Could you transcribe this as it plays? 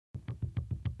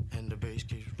bass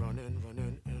keeps running,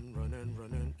 running, and running,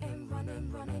 running, and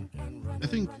running, running, and I running,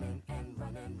 think running, and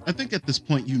running, I think running, at this and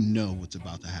point you running, know and what's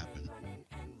about to running, and happen. running,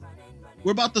 and running,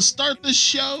 We're running, about to and start the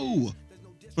running, running. show.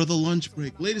 For the lunch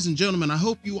break, ladies and gentlemen, I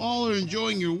hope you all are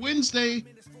enjoying your Wednesday.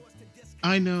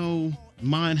 I know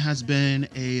mine has been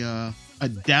a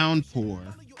downpour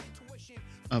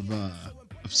of uh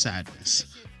of sadness.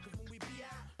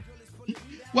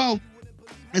 Well,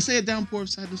 I say a downpour of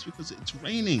sadness because it's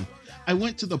raining. I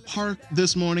went to the park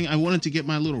this morning. I wanted to get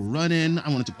my little run in. I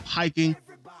wanted to go hiking.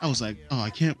 I was like, oh, I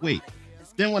can't wait.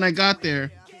 Then when I got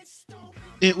there,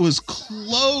 it was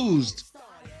closed.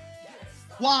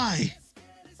 Why?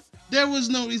 There was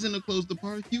no reason to close the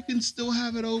park. You can still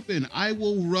have it open. I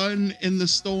will run in the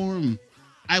storm.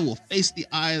 I will face the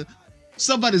eye.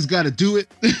 Somebody's got to do it.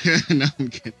 No, I'm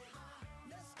kidding.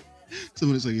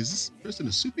 Somebody's like, is this person a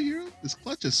superhero? Is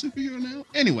Clutch a superhero now?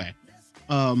 Anyway,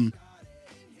 um,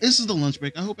 this is the lunch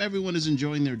break. I hope everyone is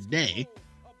enjoying their day.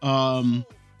 Um,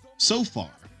 so far,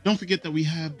 don't forget that we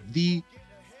have the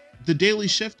daily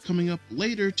shift coming up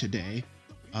later today.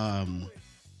 Um,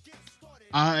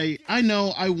 I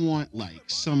know I want like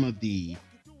some of the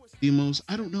most,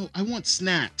 I don't know, I want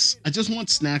snacks. I just want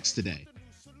snacks today.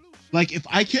 Like if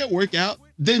I can't work out,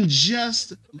 then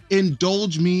just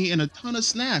indulge me in a ton of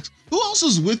snacks. Who else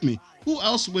is with me? Who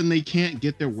else when they can't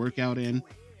get their workout in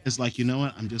is like, you know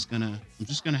what? I'm just gonna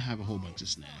have a whole bunch of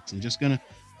snacks. This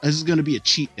is gonna be a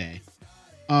cheat day.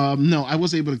 No, I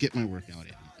was able to get my workout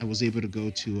in. I was able to go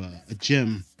to a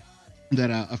gym that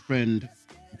a friend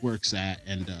works at,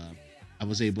 and I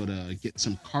was able to get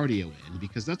some cardio in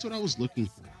because that's what I was looking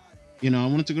for. You know, I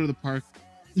wanted to go to the park,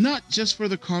 not just for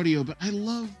the cardio, but I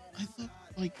love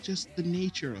like just the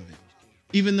nature of it.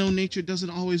 Even though nature doesn't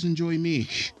always enjoy me.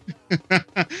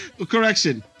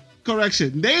 correction,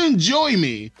 correction. They enjoy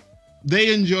me.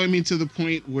 They enjoy me to the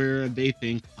point where they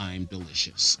think I'm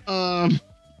delicious.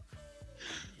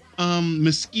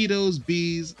 Mosquitoes,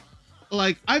 bees,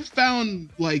 like I've found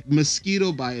like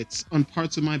mosquito bites on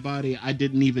parts of my body I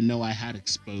didn't even know I had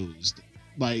exposed,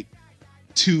 like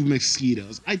to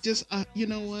mosquitoes. I just you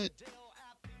know what,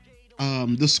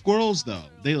 the squirrels though,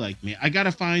 they like me. I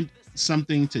gotta find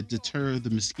something to deter the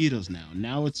mosquitoes.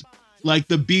 Now it's like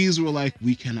the bees were like,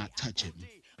 we cannot touch him.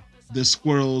 The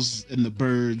squirrels and the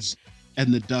birds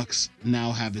and the ducks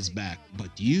now have his back, but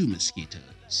you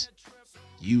mosquitoes,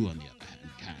 you on the other hand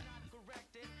can.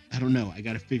 I don't know, I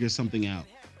gotta figure something out.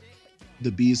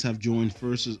 The bees have joined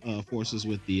forces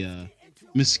with the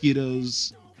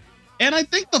mosquitoes, and I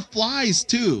think the flies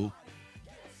too.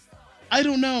 I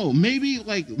don't know. Maybe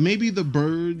the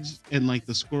birds and like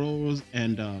the squirrels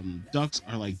and ducks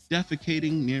are like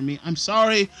defecating near me. I'm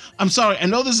sorry. I'm sorry. I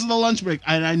know this is the lunch break,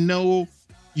 and I know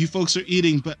you folks are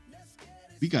eating, but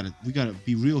we gotta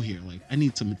be real here. Like I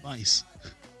need some advice.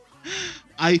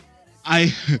 I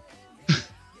I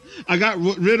I got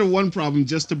rid of one problem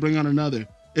just to bring on another.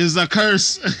 Is a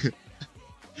curse.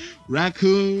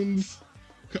 Raccoons.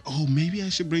 Oh, maybe I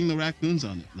should bring the raccoons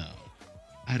on it. No,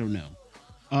 I don't know.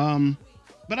 Um,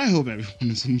 but I hope everyone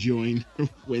is enjoying their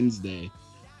Wednesday.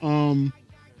 Um,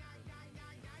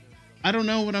 I don't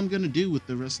know what I'm gonna do with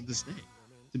the rest of this day.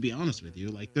 To be honest with you,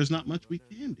 like there's not much we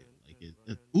can do.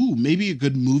 Like, ooh, maybe a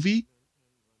good movie,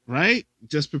 right?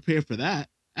 Just prepare for that.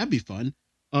 That'd be fun.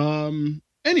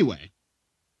 Anyway,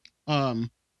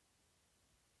 um,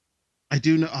 I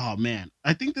do know. Oh man,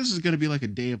 I think this is gonna be like a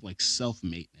day of like self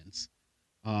maintenance.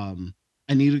 Um,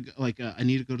 I need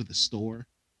to go to the store.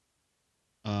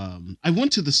 I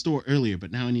went to the store earlier,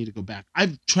 but now I need to go back.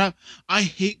 I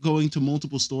hate going to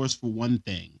multiple stores for one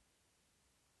thing.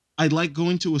 I like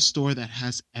going to a store that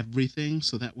has everything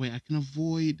so that way I can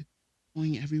avoid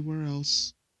going everywhere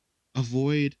else,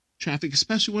 avoid traffic,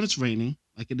 especially when it's raining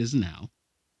like it is now.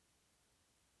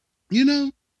 You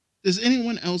know, does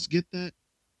anyone else get that?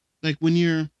 Like when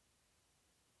you're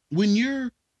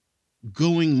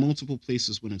going multiple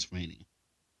places when it's raining,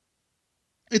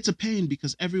 it's a pain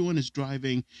because everyone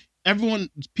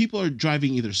people are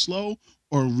driving either slow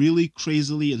or really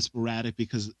crazily and sporadic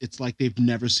because it's like they've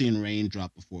never seen rain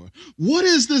drop before. What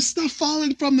is this stuff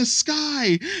falling from the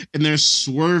sky? And they're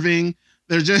swerving.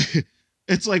 They're just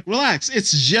it's like, relax,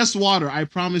 it's just water. I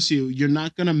promise you, you're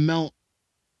not going to melt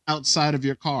outside of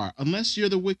your car unless you're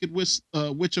the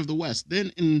witch of the west.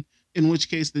 Then in which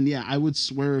case, then yeah, I would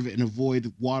swerve and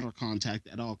avoid water contact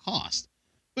at all costs.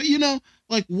 But you know,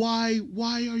 like why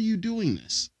are you doing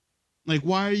this? Like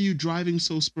why are you driving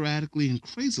so sporadically and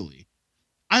crazily?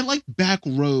 I like back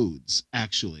roads,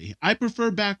 actually. I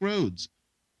prefer back roads.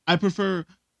 I prefer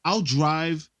I'll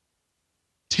drive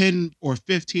 10 or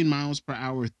 15 miles per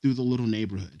hour through the little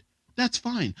neighborhood. That's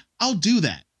fine. I'll do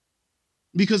that.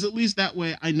 because at least that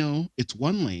way I know it's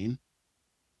one lane.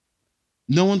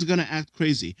 No one's going to act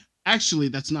crazy. Actually,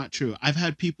 that's not true. I've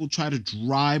had people try to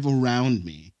drive around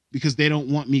me because they don't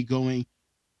want me going.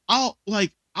 I've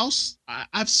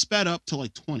sped up to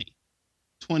like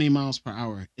 20 miles per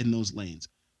hour in those lanes.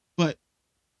 But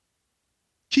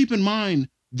keep in mind,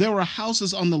 there are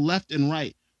houses on the left and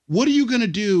right. What are you going to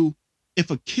do if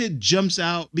a kid jumps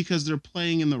out because they're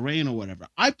playing in the rain or whatever?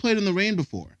 I played in the rain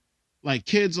before. Like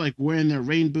kids like wearing their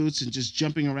rain boots and just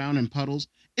jumping around in puddles.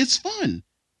 It's fun.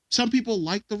 Some people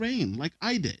like the rain, like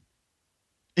I did.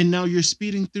 And now you're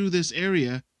speeding through this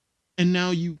area, and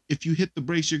now if you hit the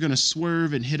brakes, you're going to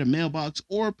swerve and hit a mailbox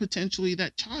or potentially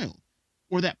that child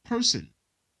or that person.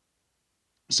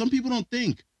 Some people don't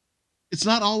think it's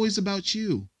not always about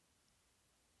you.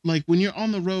 Like when you're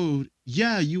on the road,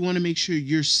 yeah, you want to make sure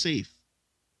you're safe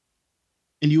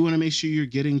and you want to make sure you're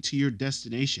getting to your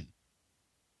destination.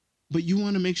 But you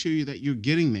want to make sure that you're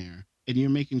getting there and you're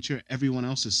making sure everyone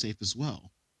else is safe as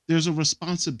well. There's a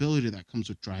responsibility that comes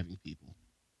with driving people.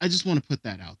 I just want to put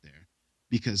that out there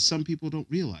because some people don't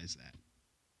realize that.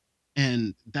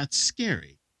 And that's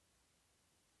scary.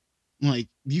 Like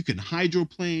you can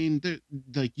hydroplane,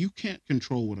 like you can't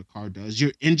control what a car does.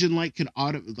 Your engine light could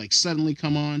suddenly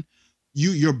come on.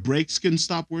 Your brakes can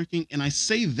stop working. And I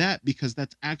say that because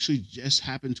that's actually just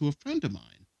happened to a friend of mine.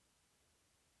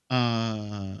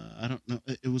 I don't know.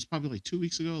 It was probably like 2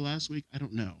 weeks ago, last week. I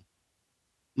don't know.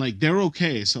 Like they're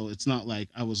okay, so it's not like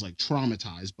I was like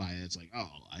traumatized by it. It's like, oh,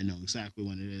 I know exactly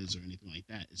when it is or anything like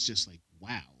that. It's just like,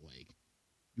 wow, like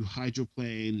you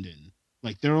hydroplaned and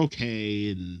like they're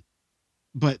okay,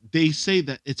 but they say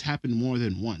that it's happened more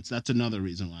than once. That's another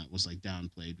reason why it was like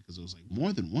downplayed, because it was like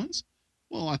more than once.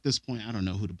 Well, at this point, I don't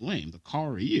know who to blame, the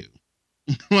car or you.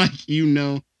 Like you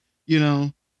know,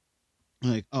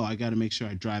 like, oh, I got to make sure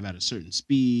I drive at a certain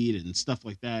speed and stuff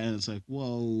like that. And it's like,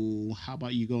 whoa, how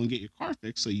about you go and get your car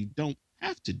fixed so you don't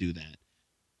have to do that?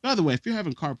 By the way, if you're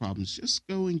having car problems, just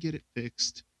go and get it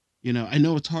fixed. I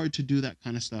know it's hard to do that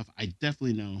kind of stuff. I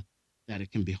definitely know that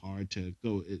it can be hard to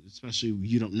go, especially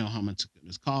you don't know how much it's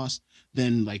going to cost.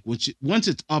 Then, like, once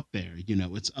it's up there,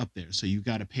 it's up there. So you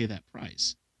got to pay that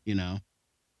price,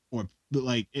 or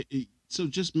like, so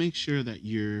just make sure that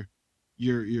your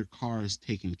car is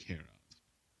taken care of,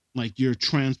 like your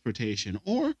transportation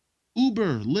or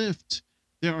Uber, Lyft.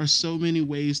 There are so many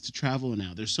ways to travel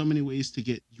now. There's so many ways to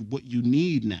get what you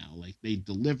need now. Like they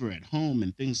deliver at home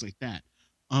and things like that.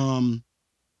 Um,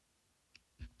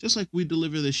 just like we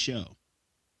deliver this show.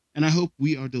 And I hope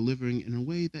we are delivering in a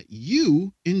way that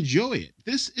you enjoy it.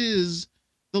 This is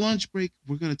the lunch break.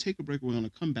 We're going to take a break. We're going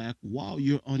to come back while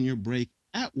you're on your break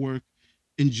at work,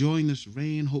 enjoying this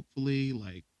rain, hopefully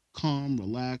like calm,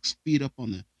 relaxed, feet up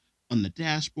on the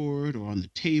dashboard or on the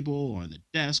table or on the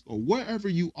desk or wherever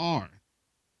you are.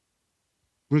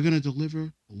 We're going to deliver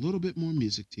a little bit more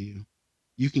music to you.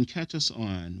 You can catch us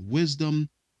on Wisdom,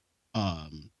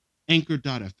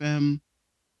 Anchor.fm,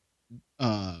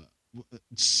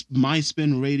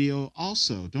 MySpin Radio.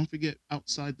 Also, don't forget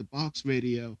Outside the Box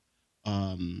Radio.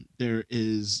 There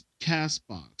is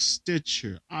Castbox,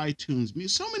 Stitcher, iTunes.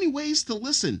 So many ways to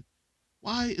listen.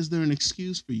 Why is there an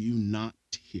excuse for you not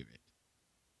to hear it?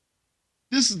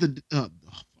 This is I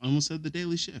almost said the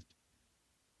Daily Shift.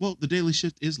 Well, the Daily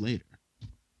Shift is later.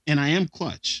 And I am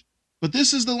Clutch. But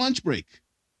this is the lunch break.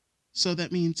 So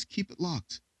that means keep it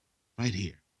locked right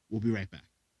here. We'll be right back.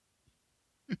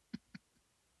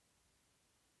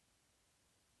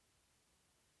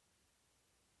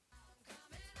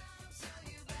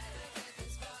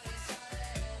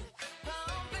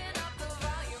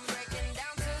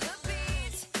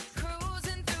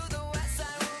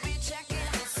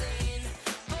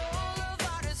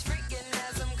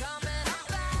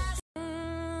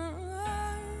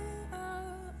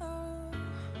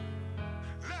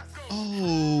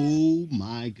 Oh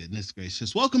my goodness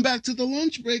gracious. Welcome back to the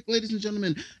lunch break, ladies and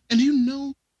gentlemen. And you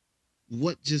know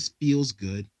what just feels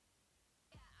good?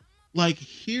 Like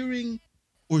hearing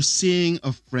or seeing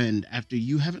a friend after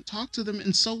you haven't talked to them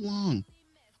in so long.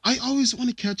 I always want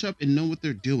to catch up and know what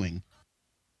they're doing.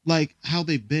 Like how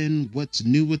they've been, what's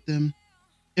new with them.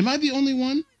 Am I the only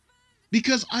one?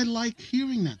 Because I like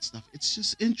hearing that stuff. It's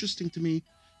just interesting to me.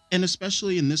 And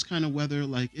especially in this kind of weather,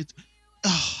 like it's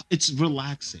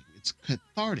relaxing. It's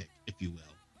cathartic, if you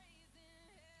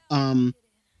will.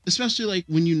 Especially like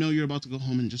when you know you're about to go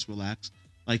home and just relax.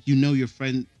 Like your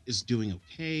friend is doing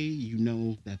okay. You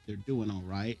know that they're doing all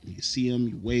right, and you see them,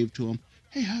 you wave to them.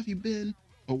 Hey, how have you been?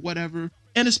 Or whatever.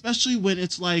 And especially when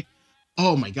it's like,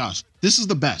 oh my gosh, this is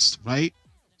the best, right?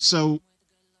 So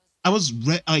I was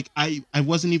like I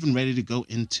wasn't even ready to go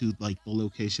into like the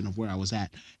location of where I was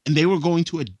at, and they were going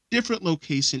to a different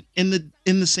location in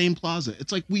the same plaza.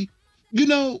 It's like we, you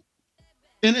know,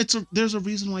 and there's a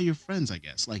reason why you're friends, I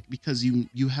guess, like because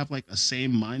you have like a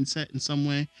same mindset in some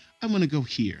way. I want to go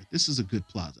here. This is a good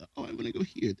plaza. Oh, I want to go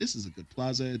here. This is a good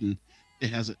plaza, and it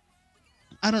has a.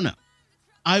 I don't know.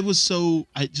 I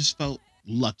just felt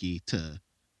lucky to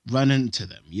run into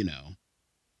them.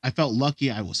 I felt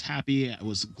lucky. I was happy. I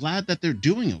was glad that they're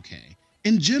doing okay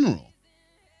in general.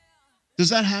 Does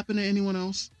that happen to anyone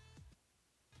else?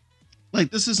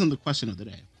 Like, this isn't the question of the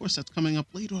day. Of course, that's coming up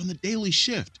later on the daily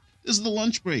shift. This is the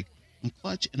lunch break. I'm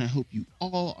Clutch, and I hope you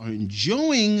all are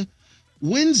enjoying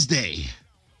Wednesday,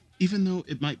 even though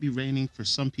it might be raining for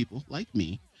some people like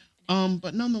me.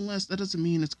 But nonetheless, that doesn't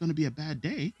mean it's going to be a bad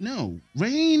day. No,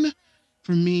 rain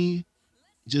for me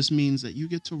just means that you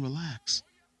get to relax.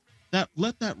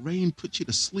 Let that rain put you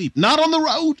to sleep. Not on the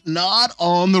road. Not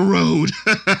on the road.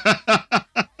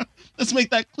 Let's make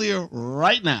that clear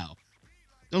right now.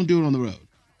 Don't do it on the road.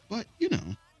 But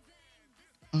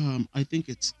I think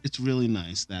it's really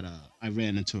nice that I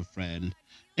ran into a friend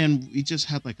and we just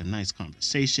had like a nice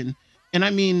conversation. And I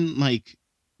mean like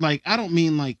I don't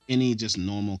mean like any just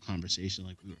normal conversation.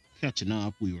 Like we were catching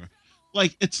up. We were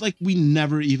like it's like we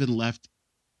never even left.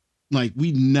 Like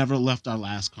we never left our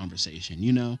last conversation.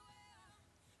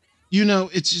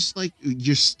 It's just like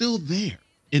you're still there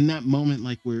in that moment.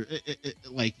 Like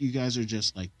like you guys are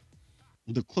just like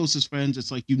the closest friends.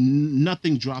 It's like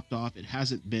nothing dropped off. It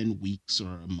hasn't been weeks or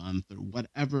a month or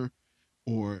whatever,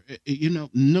 or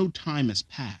no time has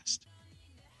passed.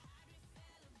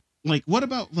 Like, what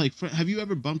about like, have you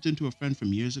ever bumped into a friend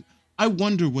from years ago? I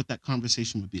wonder what that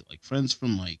conversation would be like. Friends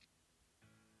from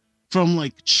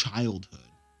childhood.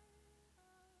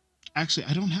 Actually,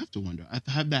 I don't have to wonder. I've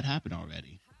had that happen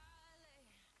already.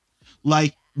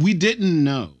 Like, we didn't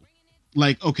know.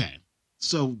 Like, okay,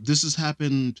 so this has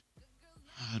happened,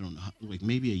 I don't know, like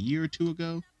maybe a year or two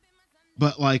ago.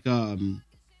 But like I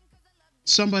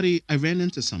ran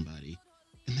into somebody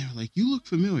and they were like, "You look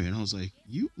familiar." And I was like,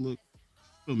 "You look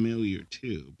familiar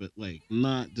too," but like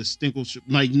not distinguish,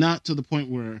 like not to the point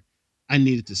where I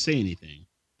needed to say anything.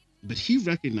 But he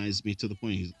recognized me to the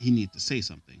point he needed to say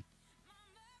something.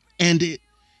 And it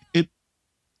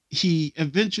he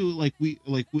eventually like we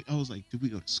I was like, did we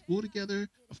go to school together?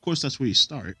 Of course, that's where you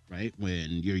start, right? When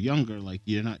you're younger, like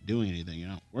you're not doing anything, you're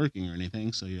not working or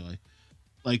anything, so you're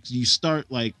like you start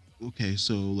like, okay,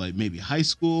 so like maybe high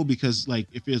school, because like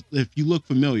if you look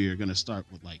familiar, you're gonna start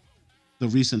with like the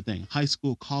recent thing, high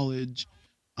school, college.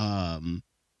 um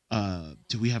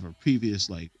do we have a previous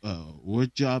like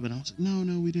work job? And I was like,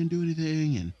 no, we didn't do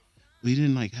anything. And we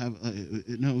didn't like have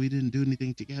no, we didn't do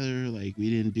anything together. Like we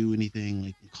didn't do anything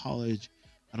like in college,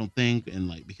 I don't think. And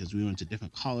like because we went to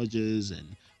different colleges,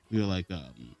 and we were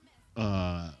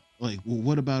uh well,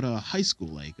 what about high school?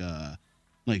 Like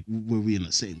were we in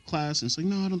the same class? And it's like,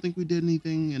 no, I don't think we did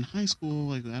anything in high school.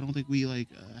 Like I don't think we like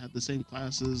had the same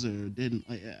classes or didn't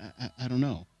like I don't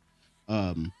know.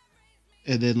 um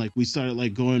and then like we started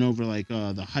like going over like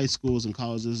the high schools and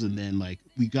colleges, and then like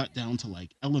we got down to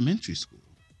like elementary school.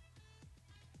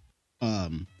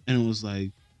 And it was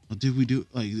like, well, did we do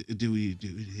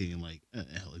anything in like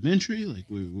elementary? Like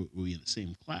were we in the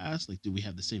same class? Like did we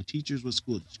have the same teachers? What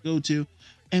school did you go to?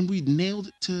 And we nailed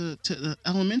it to the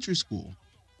elementary school.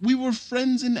 We were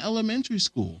friends in elementary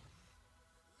school.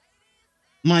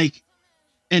 Like,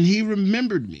 and he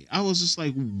remembered me. I was just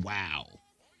like, wow.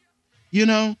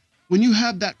 When you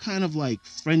have that kind of like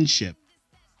friendship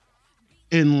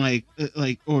and like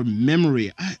or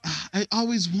memory, I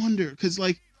always wonder, because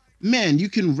like, man, you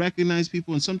can recognize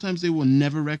people and sometimes they will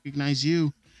never recognize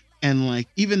you. And like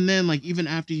even then, like even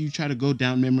after you try to go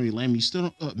down memory lane, you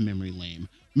still don't memory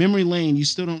lane, you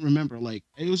still don't remember. Like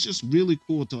it was just really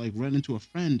cool to like run into a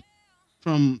friend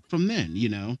from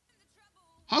then.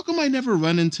 How come I never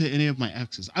run into any of my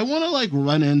exes? I want to like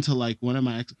run into like one of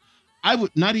my exes. I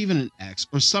would not even an ex,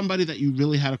 or somebody that you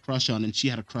really had a crush on and she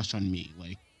had a crush on me.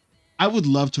 Like I would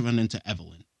love to run into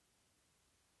Evelyn.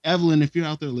 Evelyn, if you're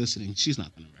out there listening, she's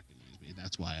not going to recognize me.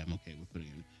 That's why I'm okay with putting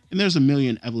it. And there's a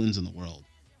million Evelyns in the world.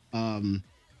 Um,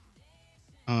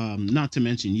 Not to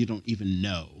mention you don't even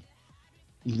know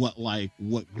what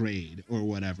grade or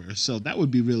whatever. So that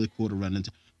would be really cool to run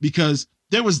into, because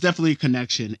there was definitely a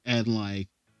connection. And like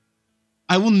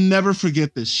I will never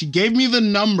forget this. She gave me the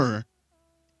number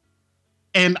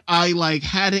and I like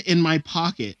had it in my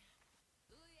pocket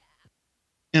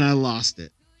and I lost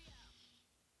it.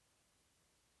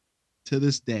 To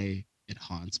this day, it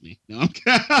haunts me. No, I'm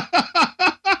kidding.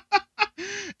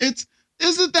 It's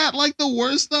Isn't that like the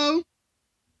worst though?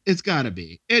 It's gotta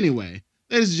be. Anyway,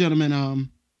 ladies and gentlemen,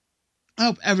 I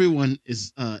hope everyone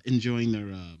is enjoying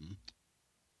their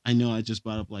I know I just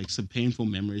brought up like some painful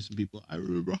memories from people. I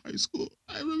remember high school.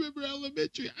 I remember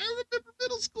elementary. I remember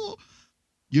middle school.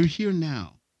 You're here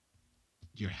now.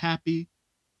 You're happy.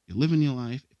 You're living your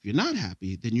life. If you're not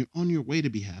happy, then you're on your way to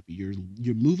be happy.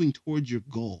 You're moving towards your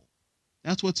goal.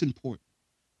 That's what's important.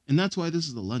 And that's why this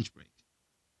is the lunch break.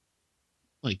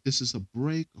 Like this is a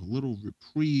break, a little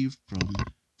reprieve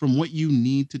from what you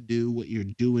need to do, what you're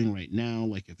doing right now,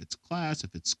 like if it's class, if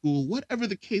it's school, whatever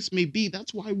the case may be.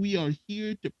 That's why we are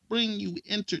here to bring you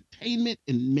entertainment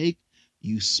and make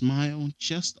you smile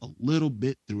just a little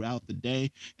bit throughout the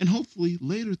day. And hopefully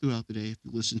later throughout the day, if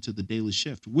you listen to the Daily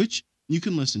Shift, which you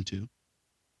can listen to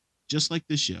just like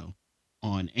this show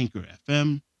on Anchor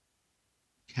FM,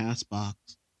 Castbox,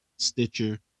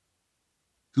 Stitcher,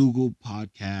 Google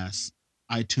Podcasts,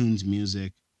 iTunes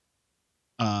Music,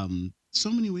 so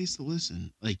many ways to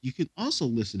listen. Like you can also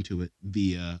listen to it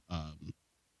via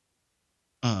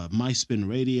My Spin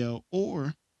Radio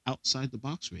or Outside the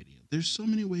Box Radio. There's so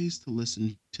many ways to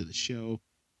listen to the show,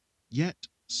 yet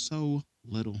so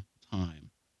little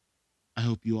time. I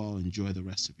hope you all enjoy the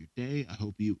rest of your day. I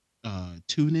hope you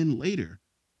tune in later.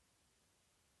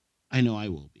 I know I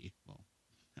will be. Well,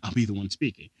 I'll be the one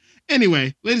speaking.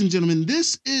 Anyway, ladies and gentlemen,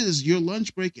 this is your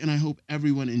lunch break, and I hope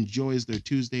everyone enjoys their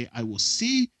Tuesday. I will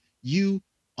see you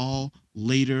all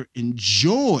later.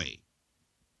 Enjoy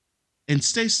and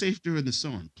stay safe during the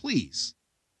storm, please.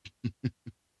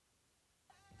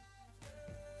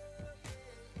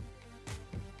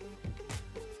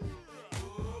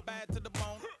 Bad to the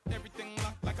bone, everything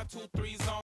locked like a 2-3